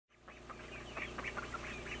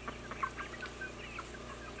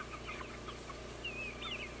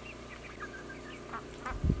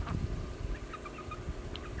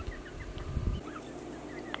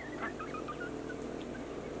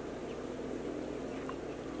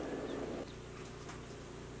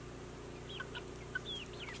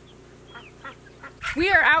We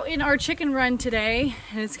are out in our chicken run today,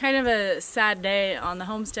 and it's kind of a sad day on the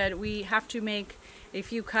homestead. We have to make a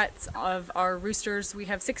few cuts of our roosters. We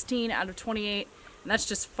have 16 out of 28, and that's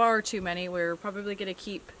just far too many. We're probably going to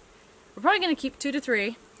keep 2 to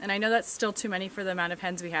 3, and I know that's still too many for the amount of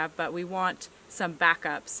hens we have, but we want some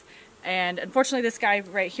backups. And unfortunately this guy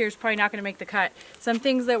right here is probably not going to make the cut. Some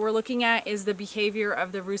things that we're looking at is the behavior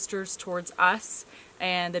of the roosters towards us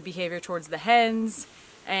and the behavior towards the hens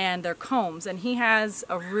and their combs. And he has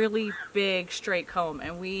a really big straight comb,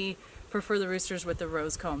 and we prefer the roosters with the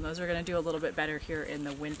rose comb. Those are going to do a little bit better here in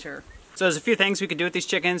the winter. So there's a few things we could do with these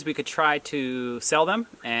chickens. We could try to sell them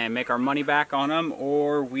and make our money back on them,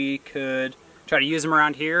 or we could try to use them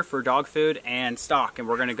around here for dog food and stock. And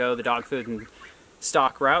we're going to go the dog food and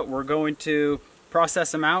stock route. We're going to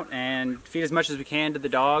process them out and feed as much as we can to the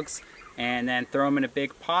dogs, and then throw them in a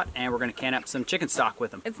big pot, and we're going to can up some chicken stock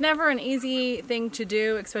with them. It's never an easy thing to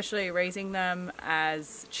do, especially raising them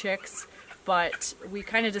as chicks, but we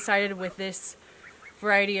kind of decided with this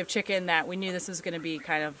variety of chicken that we knew this was going to be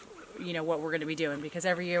kind of, you know, what we're going to be doing, because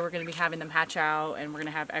every year we're going to be having them hatch out and we're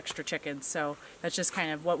going to have extra chickens. So that's just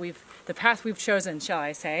kind of what the path we've chosen, shall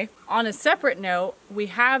I say. On a separate note, we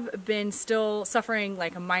have been still suffering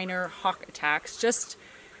like minor hawk attacks, just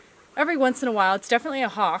every once in a while. It's definitely a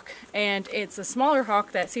hawk, and it's a smaller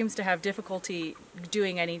hawk that seems to have difficulty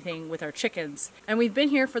doing anything with our chickens. And we've been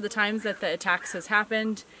here for the times that the attacks has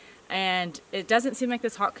happened, and it doesn't seem like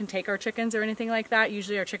this hawk can take our chickens or anything like that.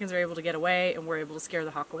 Usually our chickens are able to get away, and we're able to scare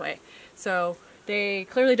the hawk away. So they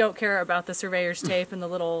clearly don't care about the surveyor's tape and the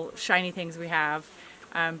little shiny things we have,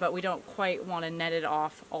 but we don't quite want to net it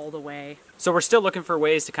off all the way. So we're still looking for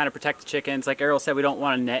ways to kind of protect the chickens. Like Ariel said, we don't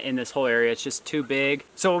want to net in this whole area. It's just too big.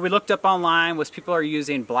 So what we looked up online was people are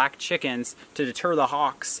using black chickens to deter the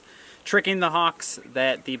hawks, tricking the hawks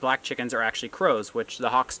that the black chickens are actually crows, which the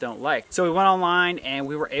hawks don't like. So we went online and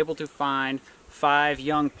we were able to find 5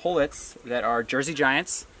 young pullets that are Jersey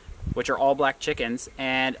Giants, which are all black chickens,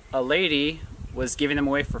 and a lady was giving them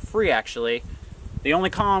away for free actually. The only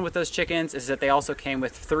con with those chickens is that they also came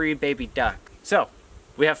with 3 baby ducks. So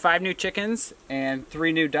we have 5 new chickens and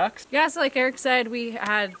 3 new ducks. Yeah, so like Eric said, we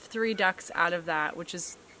had 3 ducks out of that, which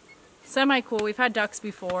is semi-cool. We've had ducks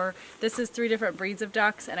before. This is 3 different breeds of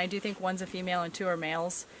ducks, and I do think 1's a female and 2 are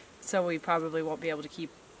males, so we probably won't be able to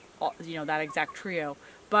keep all, you know, that exact trio.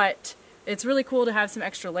 But it's really cool to have some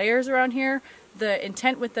extra layers around here. The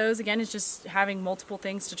intent with those, again, is just having multiple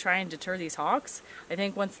things to try and deter these hawks. I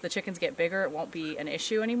think once the chickens get bigger, it won't be an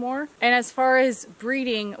issue anymore. And as far as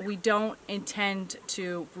breeding, we don't intend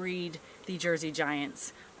to breed the Jersey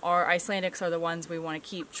Giants. Our Icelandics are the ones we want to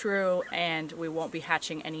keep true, and we won't be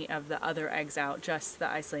hatching any of the other eggs out, just the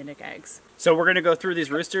Icelandic eggs. So we're going to go through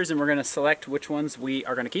these roosters and we're going to select which ones we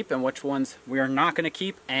are going to keep and which ones we are not going to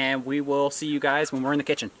keep, and we will see you guys when we're in the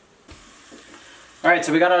kitchen. Alright,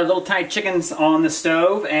 so we got our little tiny chickens on the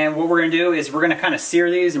stove, and what we're going to do is we're going to kind of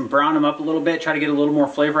sear these and brown them up a little bit, try to get a little more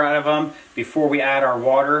flavor out of them before we add our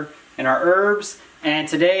water and our herbs. And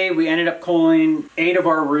today we ended up culling 8 of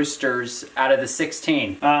our roosters out of the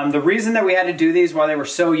 16. The reason that we had to do these while they were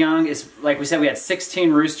so young is, like we said, we had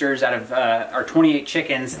 16 roosters out of our 28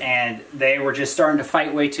 chickens, and they were just starting to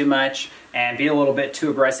fight way too much and be a little bit too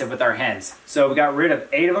aggressive with our hens. So we got rid of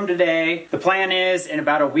 8 of them today. The plan is in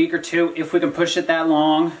about a week or 2, if we can push it that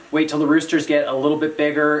long, wait till the roosters get a little bit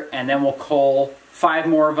bigger, and then we'll cull 5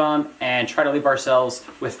 more of them and try to leave ourselves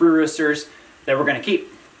with 3 roosters that we're going to keep.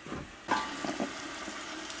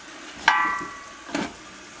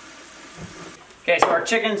 Okay, so our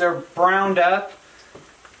chickens are browned up,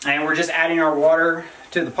 and we're just adding our water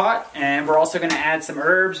to the pot, and we're also going to add some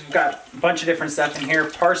herbs. We've got a bunch of different stuff in here: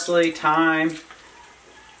 parsley, thyme,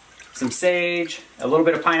 some sage, a little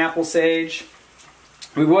bit of pineapple sage.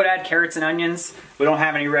 We would add carrots and onions. We don't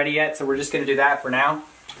have any ready yet, so we're just going to do that for now.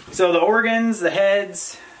 So the organs, the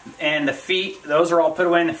heads, and the feet, those are all put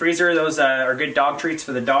away in the freezer. Those are good dog treats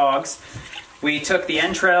for the dogs. We took the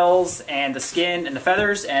entrails and the skin and the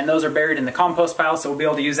feathers, and those are buried in the compost pile, so we'll be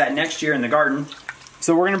able to use that next year in the garden.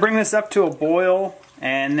 So we're going to bring this up to a boil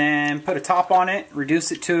and then put a top on it,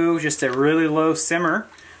 reduce it to just a really low simmer,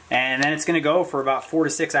 and then it's going to go for about 4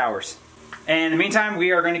 to 6 hours. And in the meantime,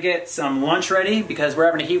 we are going to get some lunch ready because we're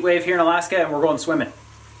having a heat wave here in Alaska and we're going swimming.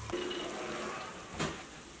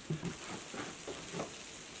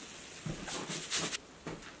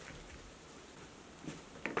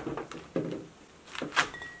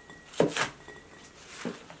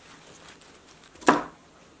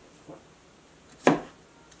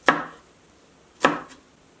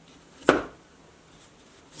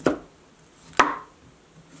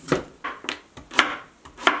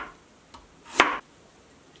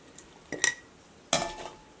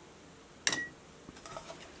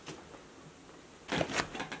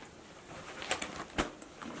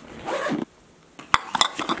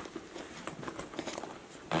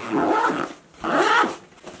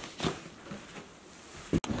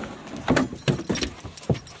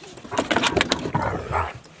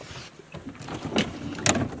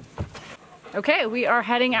 Okay, we are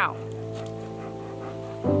heading out.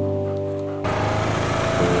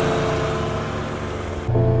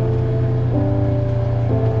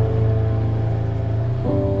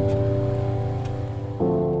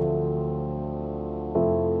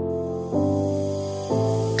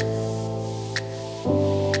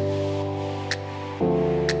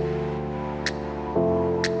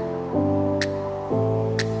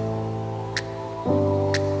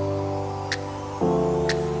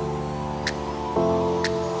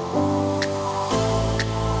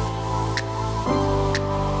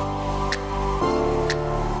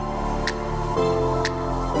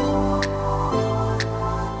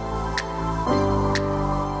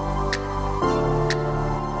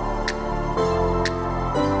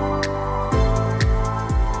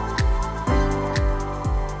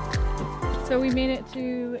 So we made it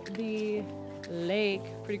to the lake,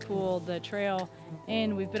 pretty cool, the trail,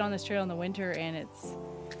 and we've been on this trail in the winter and it's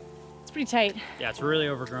pretty tight. Yeah, it's really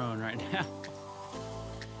overgrown right now.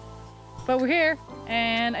 But we're here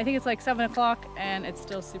and I think it's like 7 o'clock and it's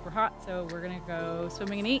still super hot, so we're gonna go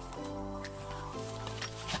swimming and eat.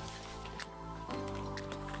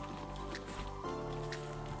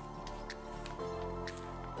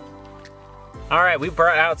 All right, we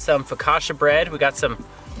brought out some focaccia bread. We got some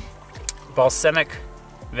balsamic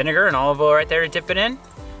vinegar and olive oil right there to dip it in.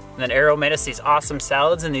 And then Errol made us these awesome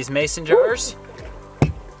salads in these mason jars.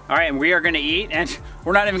 All right, and we are gonna eat, and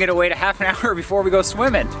we're not even gonna wait a half an hour before we go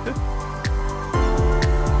swimming.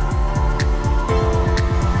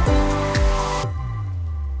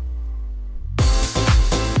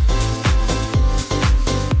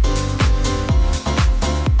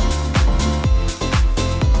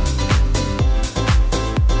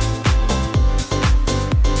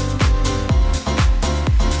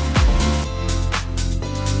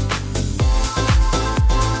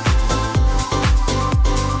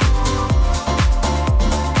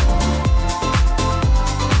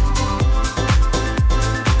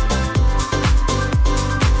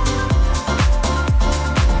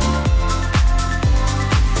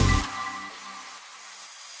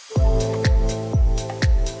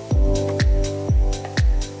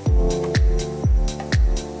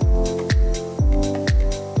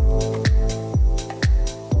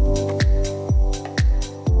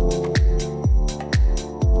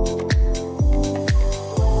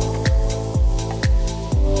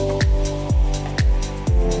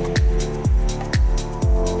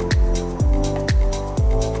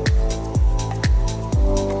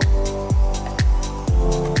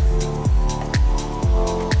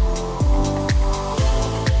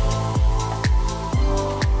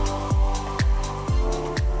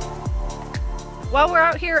 While we're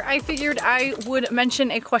out here, I figured I would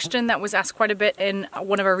mention a question that was asked quite a bit in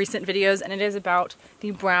one of our recent videos, and it is about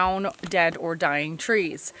the brown, dead, or dying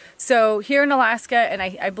trees. So here in Alaska, and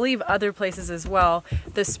I believe other places as well,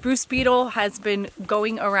 the spruce beetle has been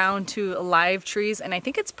going around to live trees, and I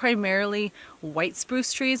think it's primarily white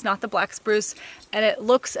spruce trees, not the black spruce, and it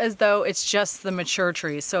looks as though it's just the mature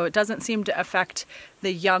trees, so it doesn't seem to affect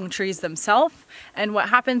the young trees themselves. And what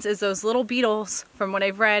happens is those little beetles, from what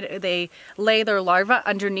I've read, they lay their larvae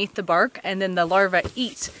underneath the bark, and then the larvae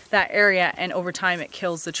eat that area, and over time it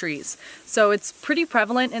kills the trees. So it's pretty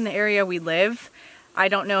prevalent in the area we live. I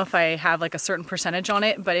don't know if I have like a certain percentage on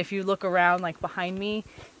it, but if you look around like behind me,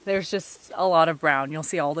 there's just a lot of brown. You'll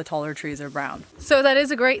see all the taller trees are brown. So that is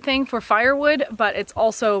a great thing for firewood, but it's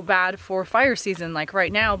also bad for fire season like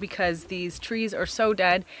right now because these trees are so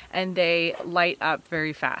dead and they light up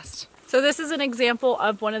very fast. So this is an example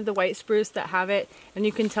of one of the white spruce that have it, and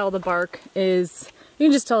you can tell the bark is, you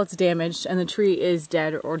can just tell it's damaged and the tree is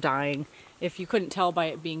dead or dying if you couldn't tell by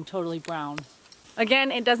it being totally brown.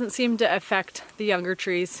 Again, it doesn't seem to affect the younger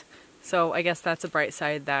trees, so I guess that's a bright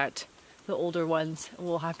side, that the older ones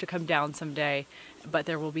will have to come down someday, but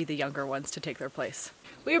there will be the younger ones to take their place.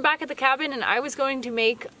 We are back at the cabin and I was going to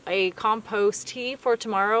make a compost tea for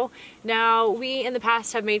tomorrow. Now, we in the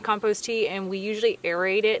past have made compost tea and we usually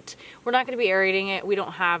aerate it. We're not going to be aerating it. We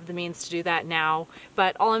don't have the means to do that now,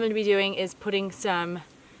 but all I'm going to be doing is putting some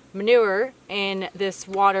manure in this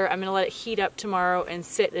water. I'm going to let it heat up tomorrow and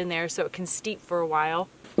sit in there so it can steep for a while.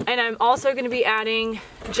 And I'm also going to be adding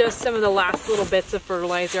just some of the last little bits of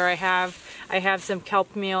fertilizer I have. I have some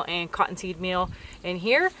kelp meal and cottonseed meal in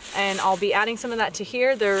here, and I'll be adding some of that to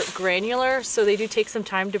here. They're granular, so they do take some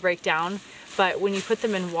time to break down, but when you put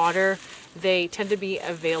them in water, they tend to be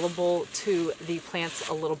available to the plants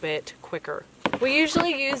a little bit quicker. We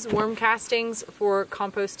usually use worm castings for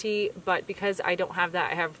compost tea, but because I don't have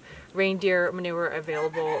that, I have reindeer manure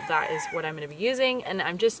available. That is what I'm going to be using, and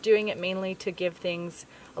I'm just doing it mainly to give things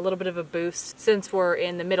a little bit of a boost since we're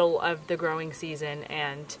in the middle of the growing season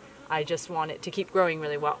and I just want it to keep growing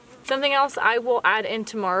really well. Something else I will add in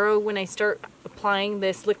tomorrow when I start applying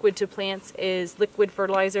this liquid to plants is liquid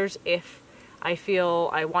fertilizers if I feel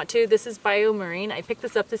I want to. This is BioMarine. I picked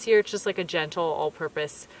this up this year. It's just like a gentle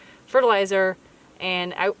all-purpose fertilizer,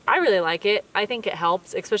 and I really like it. I think it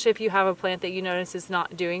helps, especially if you have a plant that you notice is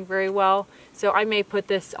not doing very well. So I may put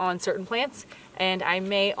this on certain plants, and I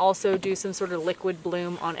may also do some sort of liquid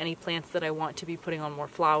bloom on any plants that I want to be putting on more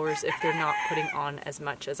flowers if they're not putting on as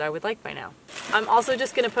much as I would like by now. I'm also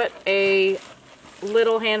just going to put a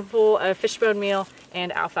little handful of fishbone meal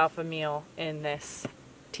and alfalfa meal in this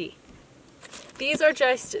tea. These are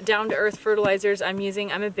just down-to-earth fertilizers I'm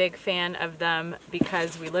using. I'm a big fan of them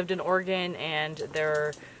because we lived in Oregon and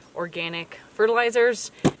they're organic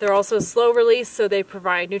fertilizers. They're also slow release, so they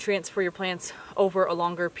provide nutrients for your plants over a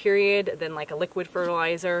longer period than like a liquid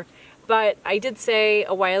fertilizer. But I did say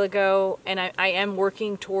a while ago, and I am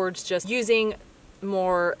working towards just using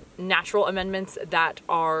more natural amendments that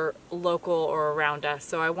are local or around us.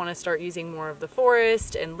 So I want to start using more of the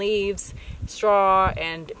forest and leaves, straw,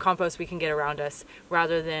 and compost we can get around us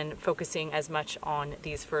rather than focusing as much on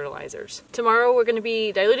these fertilizers. Tomorrow we're going to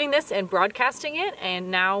be diluting this and broadcasting it,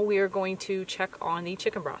 and now we are going to check on the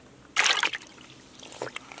chicken broth.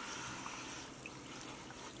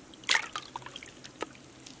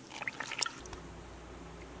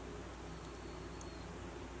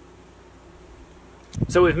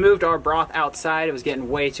 So we've moved our broth outside. It was getting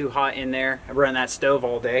way too hot in there. I run that stove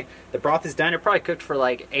all day. The broth is done. It probably cooked for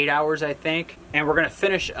like 8 hours, I think. And we're gonna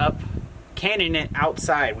finish up canning it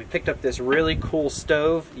outside. We picked up this really cool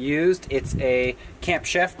stove used. It's a Camp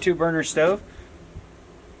Chef 2-burner stove.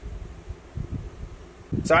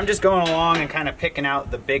 So I'm just going along and kind of picking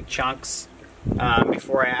out the big chunks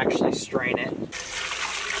before I actually strain it.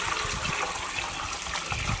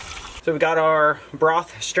 So we got our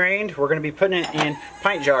broth strained. We're gonna be putting it in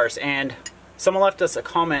pint jars, and someone left us a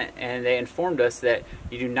comment and they informed us that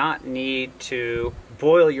you do not need to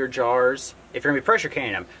boil your jars if you're gonna be pressure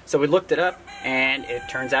canning them. So we looked it up and it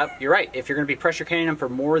turns out you're right. If you're gonna be pressure canning them for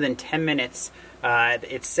more than 10 minutes,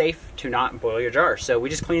 it's safe to not boil your jars. So we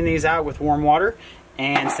just clean these out with warm water,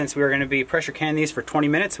 and since we're gonna be pressure canning these for 20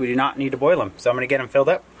 minutes, we do not need to boil them. So I'm gonna get them filled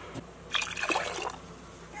up.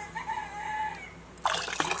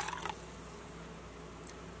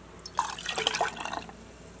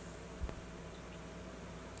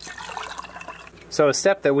 So a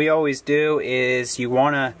step that we always do is you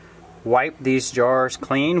want to wipe these jars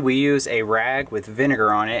clean. We use a rag with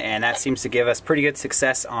vinegar on it, and that seems to give us pretty good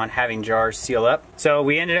success on having jars seal up. So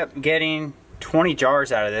we ended up getting 20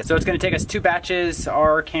 jars out of this. So it's going to take us 2 batches.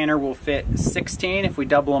 Our canner will fit 16 if we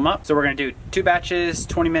double them up. So we're going to do 2 batches,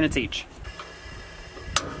 20 minutes each.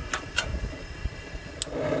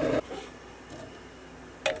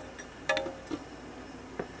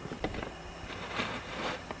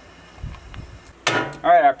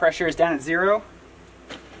 Alright, our pressure is down at 0.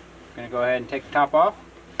 I'm going to go ahead and take the top off.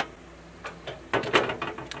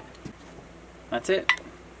 That's it.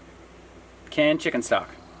 Canned chicken stock.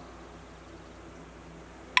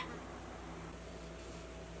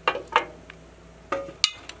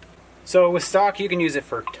 So with stock, you can use it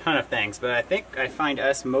for a ton of things, but I think I find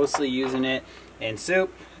us mostly using it in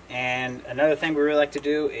soup. And another thing we really like to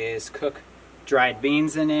do is cook dried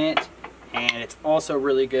beans in it. And it's also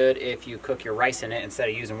really good if you cook your rice in it instead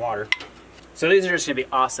of using water. So these are just going to be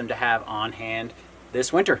awesome to have on hand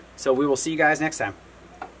this winter. So we will see you guys next time.